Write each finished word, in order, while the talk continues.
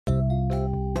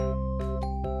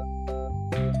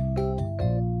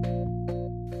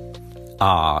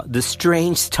The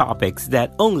strange topics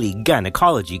that only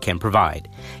gynecology can provide.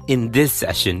 In this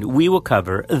session, we will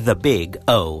cover the big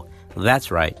O. That's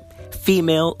right,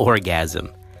 female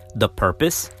orgasm. The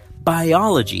purpose,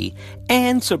 biology,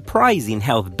 and surprising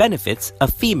health benefits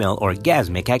of female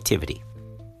orgasmic activity.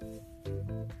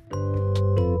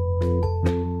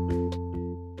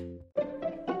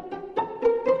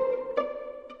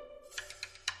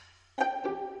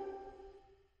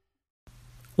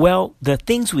 Well, the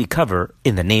things we cover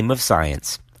in the name of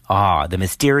science. The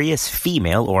mysterious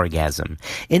female orgasm.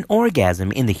 An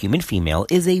orgasm in the human female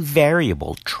is a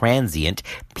variable, transient,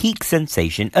 peak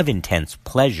sensation of intense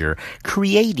pleasure,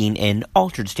 creating an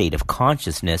altered state of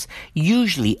consciousness,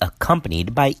 usually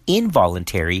accompanied by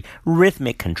involuntary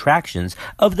rhythmic contractions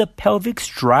of the pelvic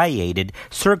striated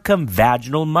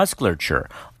circumvaginal musculature,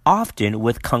 often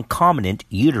with concomitant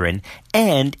uterine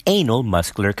and anal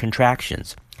muscular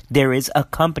contractions. There is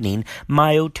accompanying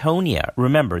myotonia.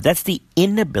 Remember, that's the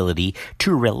inability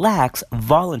to relax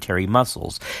voluntary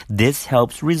muscles. This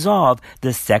helps resolve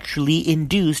the sexually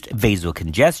induced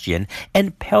vasocongestion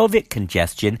and pelvic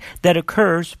congestion that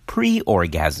occurs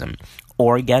pre-orgasm.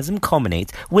 Orgasm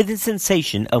culminates with a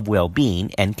sensation of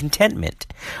well-being and contentment.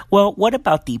 Well, what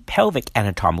about the pelvic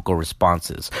anatomical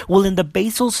responses? Well, in the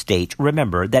basal state,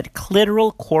 remember that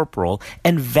clitoral, corporal,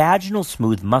 and vaginal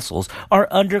smooth muscles are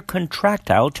under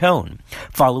contractile tone.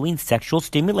 Following sexual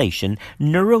stimulation,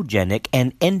 neurogenic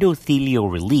and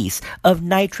endothelial release of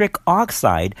nitric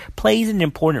oxide plays an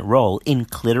important role in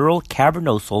clitoral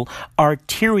cavernosal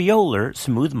arteriolar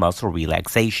smooth muscle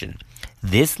relaxation.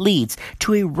 This leads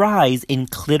to a rise in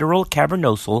clitoral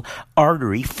cavernosal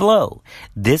artery flow.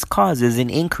 This causes an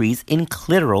increase in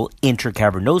clitoral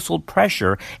intercavernosal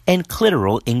pressure and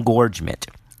clitoral engorgement.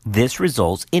 This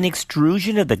results in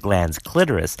extrusion of the glans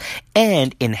clitoris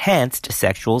and enhanced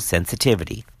sexual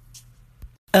sensitivity.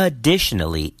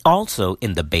 Additionally, also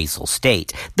in the basal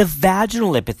state, the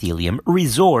vaginal epithelium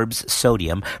resorbs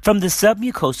sodium from the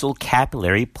submucosal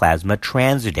capillary plasma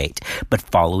transudate, but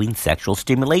following sexual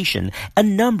stimulation, a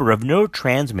number of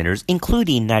neurotransmitters,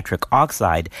 including nitric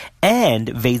oxide and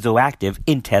vasoactive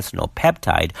intestinal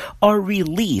peptide, are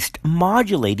released,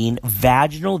 modulating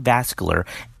vaginal vascular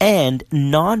and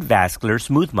non-vascular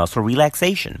smooth muscle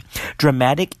relaxation.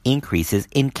 Dramatic increases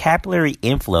in capillary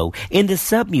inflow in the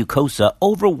submucosa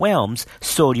overwhelms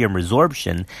sodium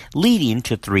resorption, leading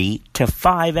to 3 to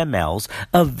 5 mLs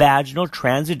of vaginal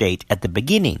transudate at the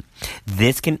beginning.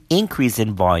 This can increase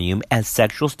in volume as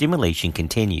sexual stimulation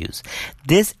continues.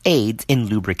 This aids in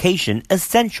lubrication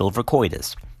essential for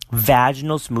coitus.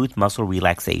 Vaginal smooth muscle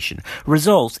relaxation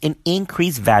results in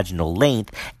increased vaginal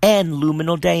length and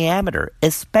luminal diameter,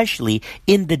 especially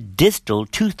in the distal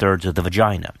two-thirds of the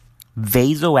vagina.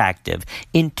 Vasoactive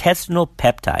intestinal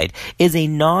peptide is a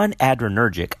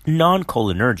non-adrenergic,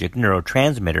 non-cholinergic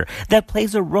neurotransmitter that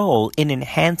plays a role in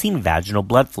enhancing vaginal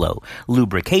blood flow,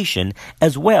 lubrication,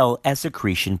 as well as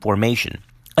secretion formation.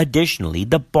 Additionally,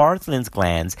 the Bartholin's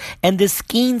glands and the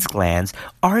Skene's glands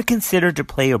are considered to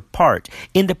play a part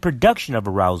in the production of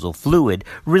arousal fluid,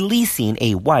 releasing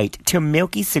a white to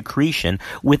milky secretion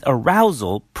with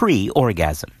arousal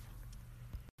pre-orgasm.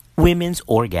 Women's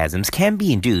orgasms can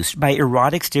be induced by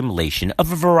erotic stimulation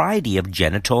of a variety of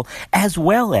genital as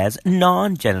well as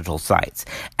non-genital sites.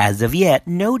 As of yet,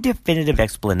 no definitive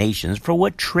explanations for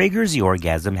what triggers the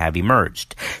orgasm have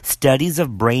emerged. Studies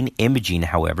of brain imaging,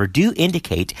 however, do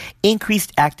indicate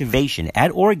increased activation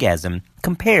at orgasm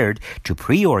compared to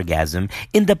pre-orgasm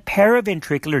in the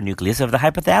paraventricular nucleus of the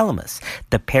hypothalamus,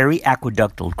 the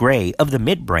periaqueductal gray of the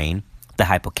midbrain, the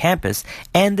hippocampus,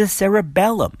 and the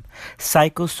cerebellum.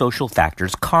 Psychosocial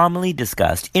factors commonly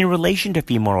discussed in relation to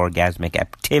female orgasmic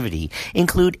activity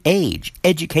include age,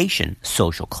 education,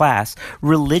 social class,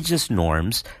 religious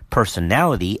norms,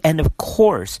 personality, and of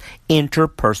course,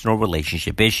 interpersonal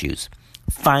relationship issues.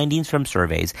 Findings from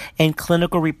surveys and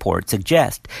clinical reports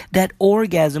suggest that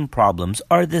orgasm problems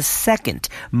are the second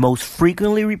most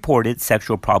frequently reported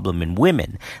sexual problem in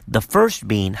women, the first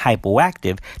being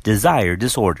hypoactive desire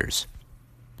disorders.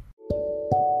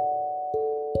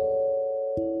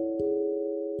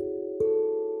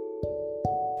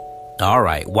 All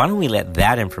right, why don't we let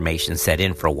that information set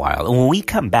in for a while? And when we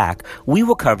come back, we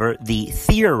will cover the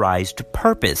theorized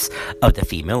purpose of the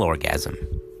female orgasm.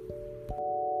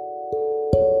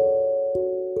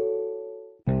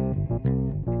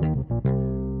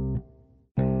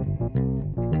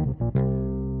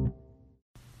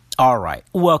 All right,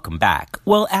 welcome back.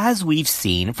 Well, as we've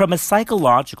seen, from a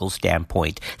psychological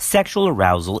standpoint, sexual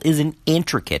arousal is an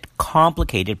intricate,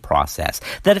 complicated process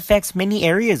that affects many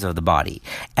areas of the body.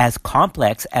 As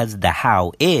complex as the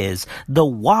how is, the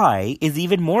why is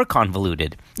even more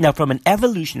convoluted. Now, from an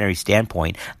evolutionary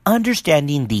standpoint,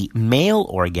 understanding the male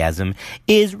orgasm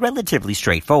is relatively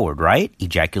straightforward, right?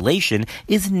 Ejaculation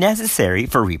is necessary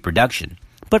for reproduction.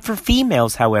 But for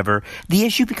females, however, the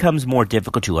issue becomes more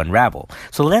difficult to unravel.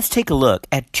 So let's take a look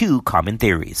at two common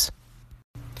theories.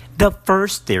 The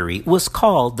first theory was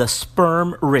called the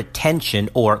sperm retention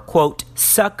or, quote,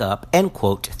 suck up, end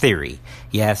quote, theory.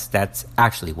 Yes, that's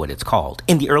actually what it's called.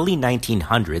 In the early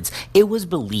 1900s, it was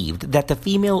believed that the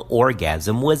female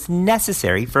orgasm was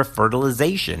necessary for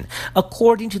fertilization,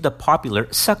 according to the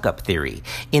popular suck-up theory.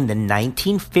 In the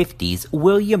 1950s,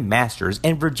 William Masters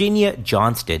and Virginia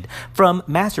Johnston from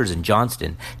Masters and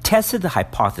Johnston tested the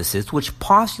hypothesis which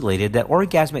postulated that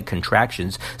orgasmic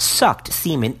contractions sucked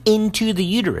semen into the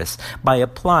uterus by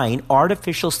applying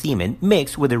artificial semen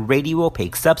mixed with a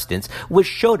radio-opaque substance which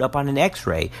showed up on an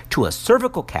X-ray to a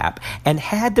cervical cap and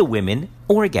had the women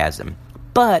orgasm.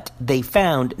 But they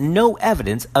found no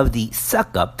evidence of the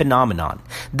suck-up phenomenon.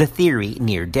 The theory,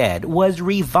 near dead, was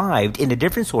revived in a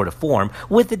different sort of form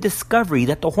with the discovery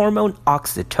that the hormone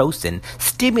oxytocin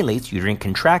stimulates uterine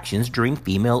contractions during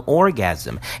female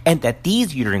orgasm, and that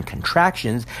these uterine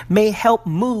contractions may help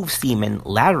move semen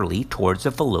laterally towards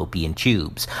the fallopian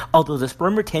tubes. Although the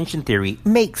sperm retention theory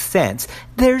makes sense,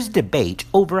 there's debate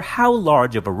over how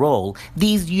large of a role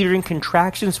these uterine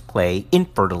contractions play in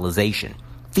fertilization.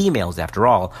 Females, after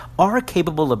all, are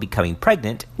capable of becoming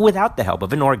pregnant without the help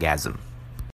of an orgasm.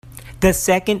 The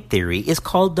second theory is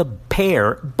called the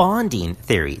pair bonding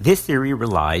theory. This theory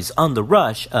relies on the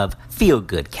rush of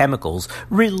feel-good chemicals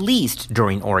released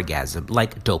during orgasm,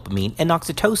 like dopamine and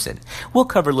oxytocin. We'll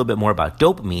cover a little bit more about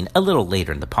dopamine a little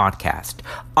later in the podcast.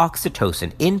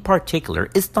 Oxytocin, in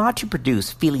particular, is thought to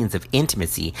produce feelings of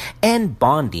intimacy and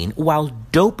bonding, while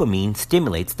dopamine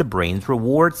stimulates the brain's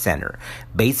reward center.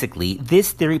 Basically,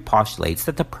 this theory postulates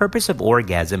that the purpose of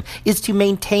orgasm is to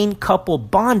maintain couple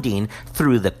bonding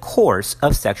through the course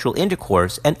of sexual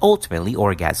intercourse and ultimately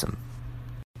orgasm.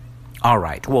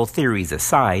 Alright, well, theories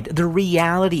aside, the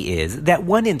reality is that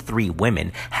 1 in 3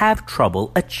 women have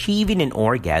trouble achieving an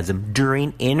orgasm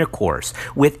during intercourse,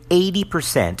 with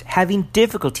 80% having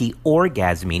difficulty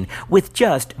orgasming with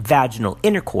just vaginal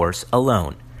intercourse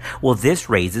alone. Well, this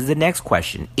raises the next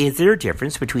question. Is there a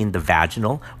difference between the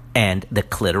vaginal and the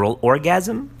clitoral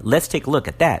orgasm? Let's take a look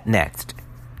at that next.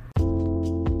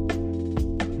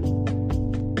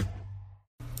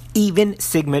 Even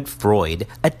Sigmund Freud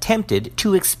attempted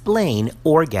to explain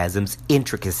orgasm's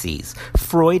intricacies.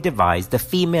 Freud devised the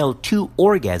female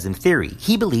two-orgasm theory.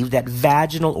 He believed that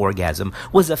vaginal orgasm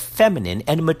was a feminine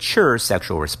and mature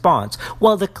sexual response,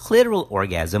 while the clitoral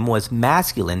orgasm was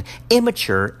masculine,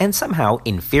 immature, and somehow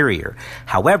inferior.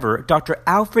 However, Dr.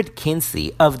 Alfred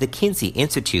Kinsey of the Kinsey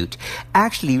Institute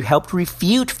actually helped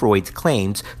refute Freud's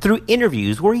claims through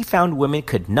interviews where he found women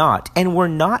could not and were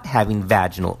not having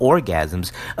vaginal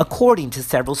orgasms, according to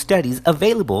several studies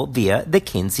available via the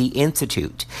Kinsey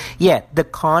Institute. Yet, the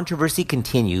controversy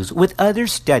continues with other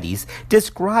studies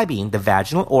describing the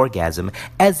vaginal orgasm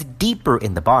as deeper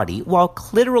in the body, while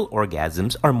clitoral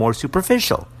orgasms are more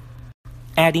superficial.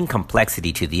 Adding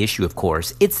complexity to the issue, of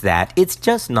course, it's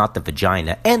just not the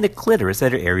vagina and the clitoris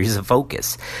that are areas of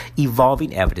focus.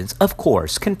 Evolving evidence, of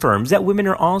course, confirms that women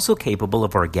are also capable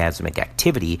of orgasmic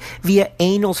activity via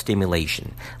anal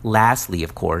stimulation. Lastly,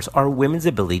 of course, are women's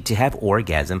ability to have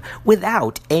orgasm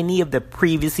without any of the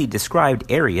previously described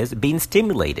areas being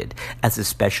stimulated. As a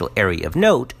special area of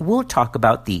note, we'll talk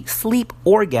about the sleep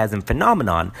orgasm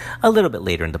phenomenon a little bit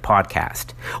later in the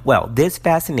podcast. Well, this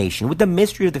fascination with the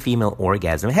mystery of the female orgasm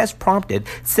has prompted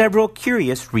several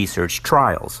curious research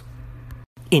trials.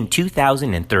 In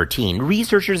 2013,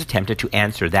 researchers attempted to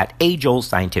answer that age-old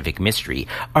scientific mystery.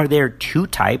 Are there two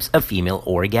types of female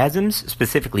orgasms,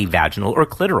 specifically vaginal or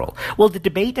clitoral? Well, the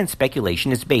debate and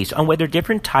speculation is based on whether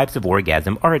different types of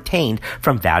orgasm are attained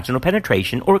from vaginal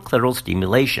penetration or clitoral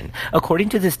stimulation. According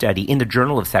to the study in the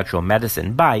Journal of Sexual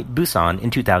Medicine by Busan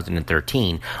in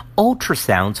 2013,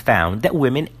 ultrasounds found that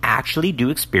women actually do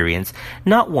experience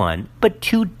not one, but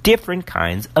two different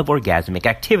kinds of orgasmic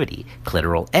activity,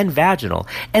 clitoral and vaginal,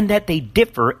 and that they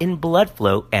differ in blood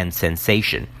flow and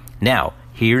sensation. Now,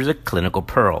 Here's a clinical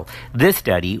pearl. This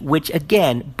study, which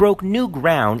again broke new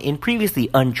ground in previously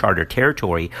uncharted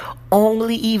territory,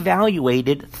 only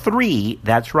evaluated three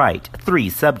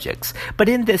subjects. But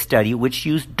in this study, which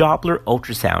used Doppler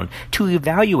ultrasound to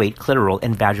evaluate clitoral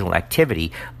and vaginal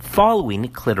activity following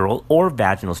clitoral or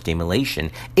vaginal stimulation,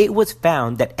 it was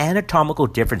found that anatomical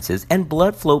differences and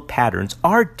blood flow patterns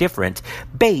are different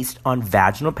based on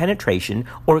vaginal penetration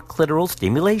or clitoral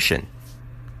stimulation.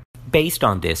 Based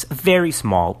on this very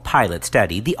small pilot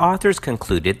study, the authors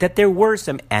concluded that there were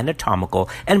some anatomical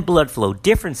and blood flow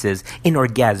differences in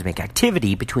orgasmic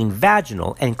activity between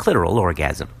vaginal and clitoral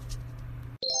orgasm.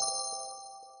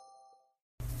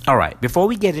 Alright, before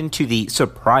we get into the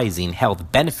surprising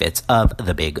health benefits of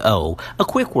the Big O, a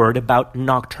quick word about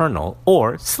nocturnal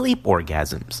or sleep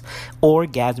orgasms.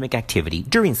 Orgasmic activity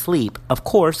during sleep, of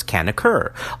course, can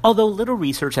occur. Although little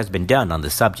research has been done on the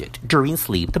subject, during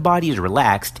sleep the body is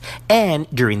relaxed, and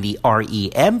during the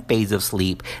REM phase of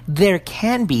sleep, there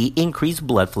can be increased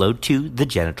blood flow to the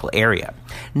genital area.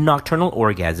 Nocturnal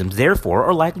orgasms, therefore,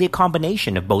 are likely a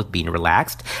combination of both being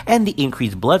relaxed and the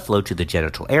increased blood flow to the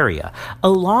genital area,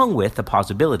 along with the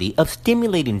possibility of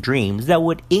stimulating dreams that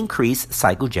would increase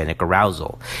psychogenic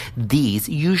arousal. These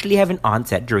usually have an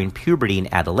onset during puberty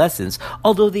and adolescence,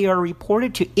 although they are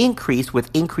reported to increase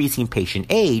with increasing patient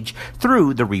age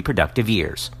through the reproductive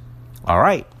years.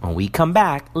 Alright, when we come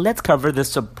back, let's cover the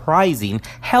surprising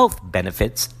health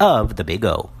benefits of the Big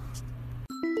O.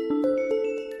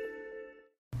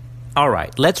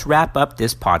 Alright, let's wrap up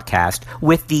this podcast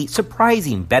with the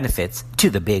surprising benefits to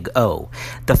the Big O.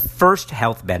 The first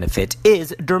health benefit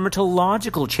is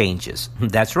dermatological changes.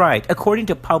 That's right, according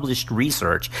to published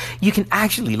research, you can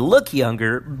actually look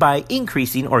younger by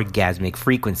increasing orgasmic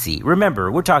frequency.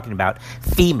 Remember, we're talking about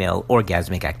female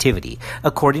orgasmic activity.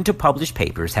 According to published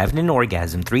papers, having an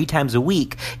orgasm 3 times a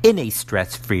week in a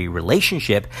stress-free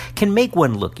relationship can make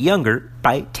one look younger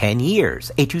by 10 years.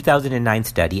 A 2009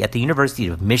 study at the University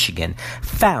of Michigan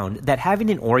found that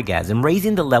having an orgasm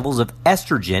raising the levels of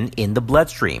estrogen in the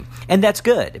bloodstream. And that's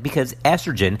good because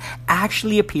estrogen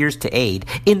actually appears to aid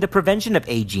in the prevention of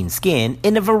aging skin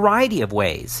in a variety of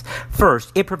ways.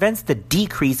 First, it prevents the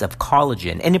decrease of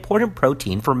collagen, an important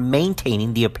protein for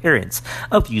maintaining the appearance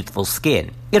of youthful skin.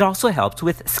 It also helps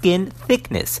with skin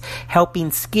thickness,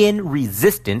 helping skin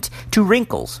resistant to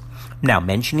wrinkles. Now,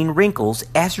 mentioning wrinkles,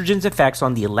 estrogen's effects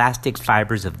on the elastic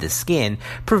fibers of the skin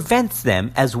prevents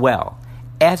them as well.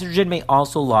 Estrogen may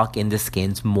also lock in the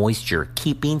skin's moisture,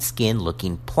 keeping skin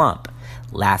looking plump.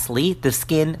 Lastly, the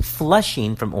skin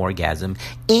flushing from orgasm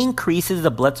increases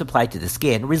the blood supply to the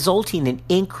skin, resulting in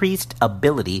increased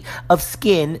ability of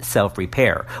skin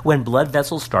self-repair. When blood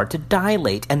vessels start to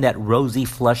dilate and that rosy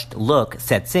flushed look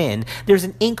sets in, there's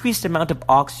an increased amount of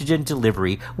oxygen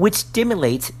delivery, which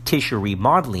stimulates tissue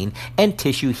remodeling and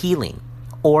tissue healing.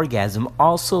 Orgasm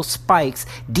also spikes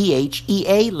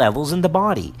DHEA levels in the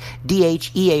body.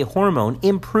 DHEA hormone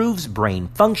improves brain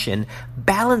function,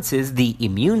 balances the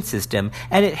immune system,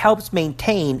 and it helps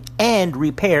maintain and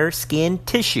repair skin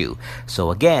tissue.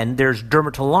 So again, there's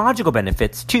dermatological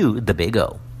benefits to the Big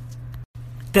O.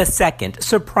 The second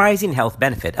surprising health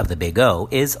benefit of the Big O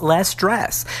is less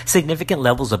stress. Significant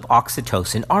levels of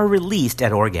oxytocin are released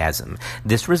at orgasm.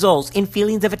 This results in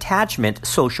feelings of attachment,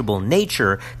 sociable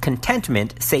nature,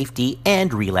 contentment, safety,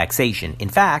 and relaxation. In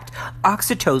fact,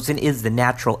 oxytocin is the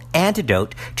natural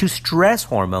antidote to stress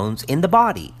hormones in the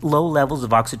body. Low levels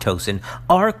of oxytocin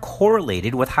are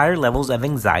correlated with higher levels of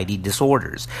anxiety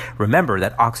disorders. Remember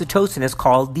that oxytocin is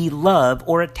called the love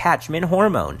or attachment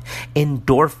hormone.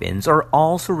 Endorphins are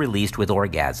also released with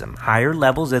orgasm. Higher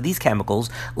levels of these chemicals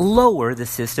lower the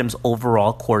system's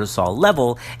overall cortisol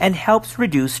level and helps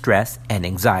reduce stress and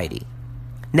anxiety.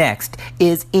 Next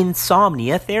is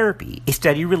insomnia therapy. A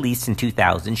study released in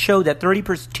 2000 showed that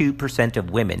 32% of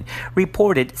women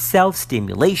reported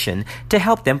self-stimulation to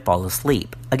help them fall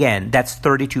asleep. Again, that's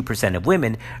 32% of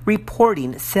women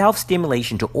reporting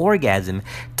self-stimulation to orgasm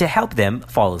to help them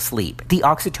fall asleep. The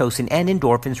oxytocin and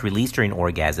endorphins released during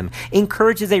orgasm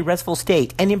encourages a restful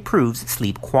state and improves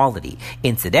sleep quality.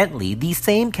 Incidentally, these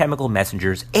same chemical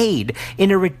messengers aid in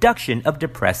a reduction of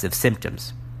depressive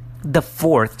symptoms. The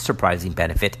fourth surprising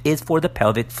benefit is for the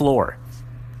pelvic floor.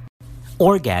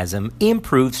 Orgasm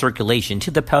improves circulation to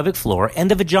the pelvic floor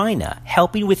and the vagina,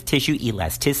 helping with tissue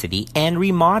elasticity and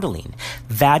remodeling.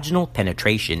 Vaginal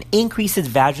penetration increases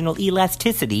vaginal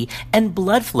elasticity and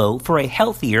blood flow for a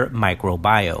healthier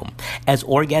microbiome. As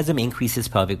orgasm increases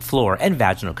pelvic floor and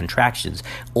vaginal contractions,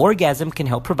 orgasm can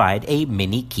help provide a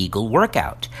mini Kegel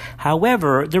workout.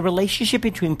 However, the relationship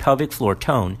between pelvic floor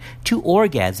tone to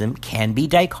orgasm can be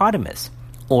dichotomous.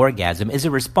 Orgasm is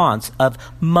a response of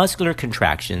muscular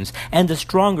contractions, and the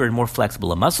stronger and more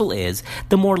flexible a muscle is,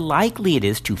 the more likely it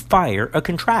is to fire or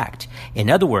contract. In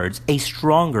other words, a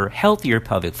stronger, healthier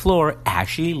pelvic floor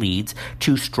actually leads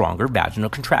to stronger vaginal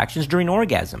contractions during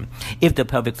orgasm. If the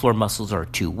pelvic floor muscles are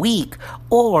too weak,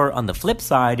 or on the flip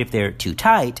side, if they're too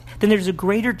tight, then there's a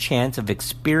greater chance of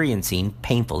experiencing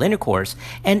painful intercourse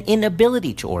and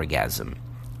inability to orgasm.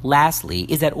 Lastly,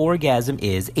 is that orgasm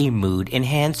is a mood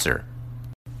enhancer.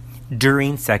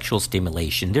 During sexual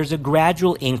stimulation, there's a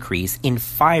gradual increase in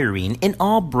firing in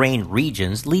all brain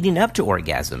regions leading up to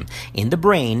orgasm. In the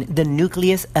brain, the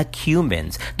nucleus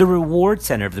accumbens, the reward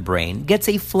center of the brain, gets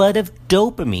a flood of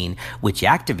dopamine, which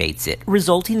activates it,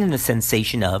 resulting in a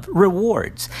sensation of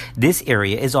rewards. This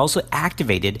area is also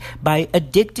activated by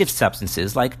addictive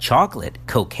substances like chocolate,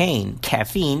 cocaine,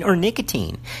 caffeine, or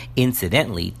nicotine.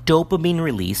 Incidentally, dopamine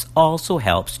release also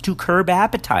helps to curb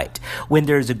appetite. When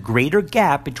there's a greater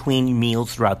gap between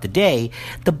meals throughout the day,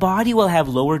 the body will have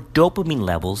lower dopamine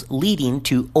levels, leading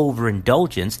to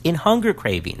overindulgence in hunger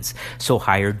cravings. So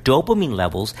higher dopamine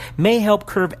levels may help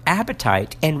curb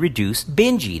appetite and reduce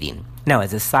binge eating. Now,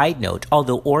 as a side note,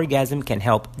 although orgasm can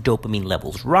help dopamine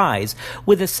levels rise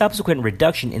with a subsequent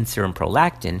reduction in serum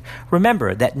prolactin,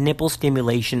 remember that nipple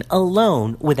stimulation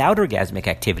alone without orgasmic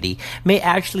activity may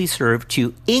actually serve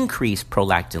to increase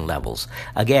prolactin levels.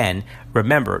 Again,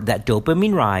 remember that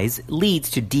dopamine rise leads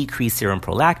to decreased serum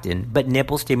prolactin, but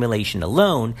nipple stimulation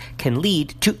alone can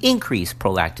lead to increased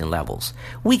prolactin levels.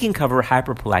 We can cover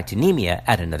hyperprolactinemia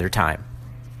at another time.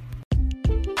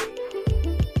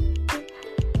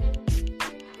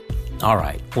 All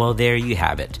right, well, there you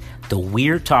have it. The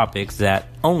weird topics that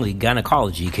only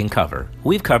gynecology can cover.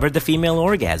 We've covered the female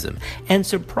orgasm and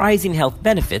surprising health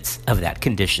benefits of that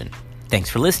condition. Thanks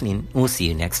for listening, and we'll see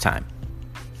you next time.